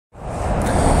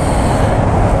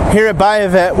Here at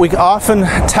Buy-A-Vet, we often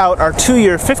tout our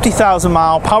 2-year,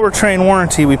 50,000-mile powertrain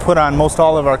warranty we put on most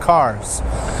all of our cars.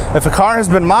 If a car has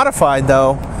been modified,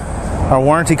 though, our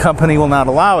warranty company will not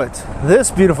allow it.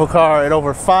 This beautiful car at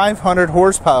over 500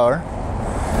 horsepower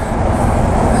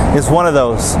is one of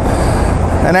those.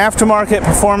 An aftermarket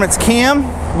performance cam,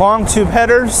 long tube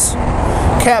headers,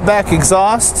 catback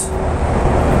exhaust.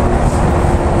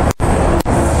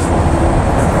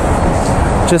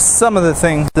 Just some of the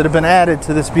things that have been added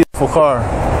to this beautiful car.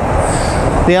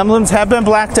 The emblems have been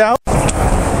blacked out.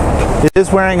 It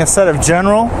is wearing a set of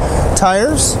general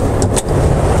tires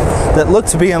that look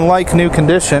to be in like new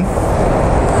condition.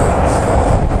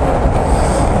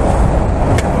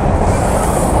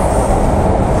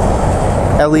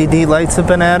 LED lights have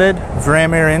been added,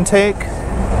 ram air intake.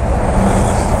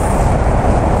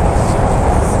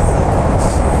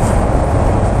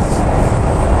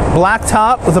 Black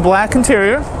top with a black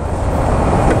interior.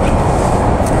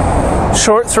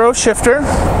 Short throw shifter.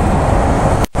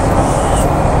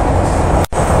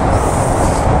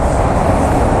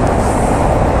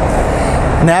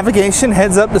 Navigation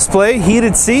heads-up display,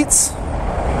 heated seats.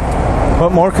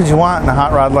 What more could you want in a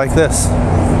hot rod like this?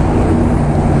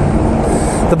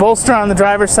 The bolster on the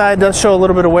driver's side does show a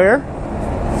little bit of wear.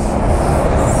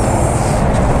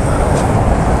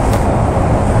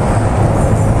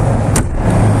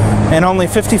 And only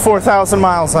 54,000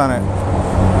 miles on it.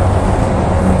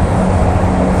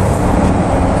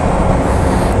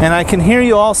 And I can hear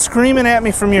you all screaming at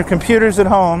me from your computers at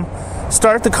home.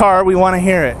 Start the car, we want to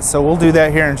hear it. So we'll do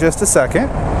that here in just a second.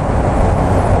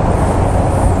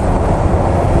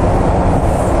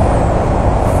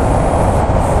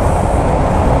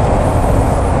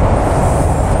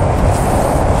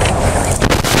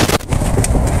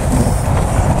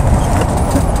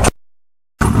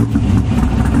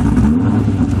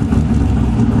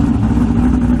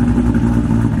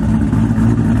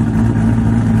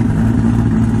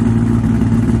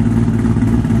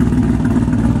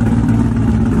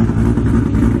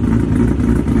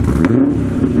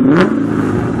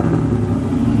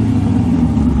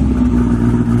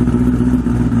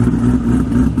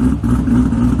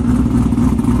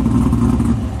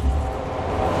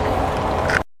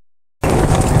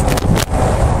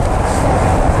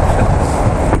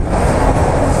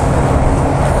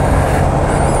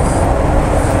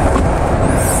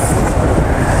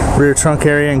 Rear trunk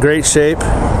area in great shape.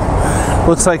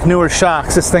 Looks like newer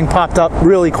shocks. This thing popped up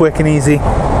really quick and easy.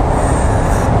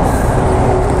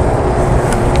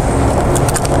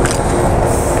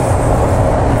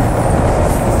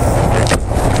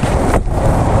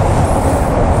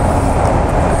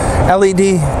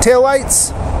 LED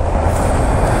taillights.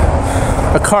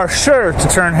 A car sure to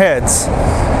turn heads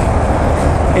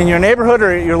in your neighborhood or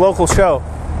at your local show.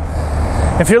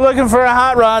 If you're looking for a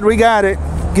hot rod, we got it.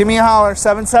 Give me a holler,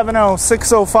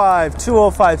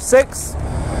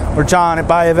 770-605-2056 or John at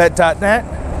buyavet.net.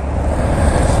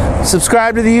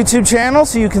 Subscribe to the YouTube channel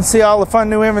so you can see all the fun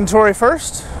new inventory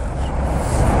first.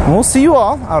 And we'll see you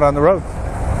all out on the road.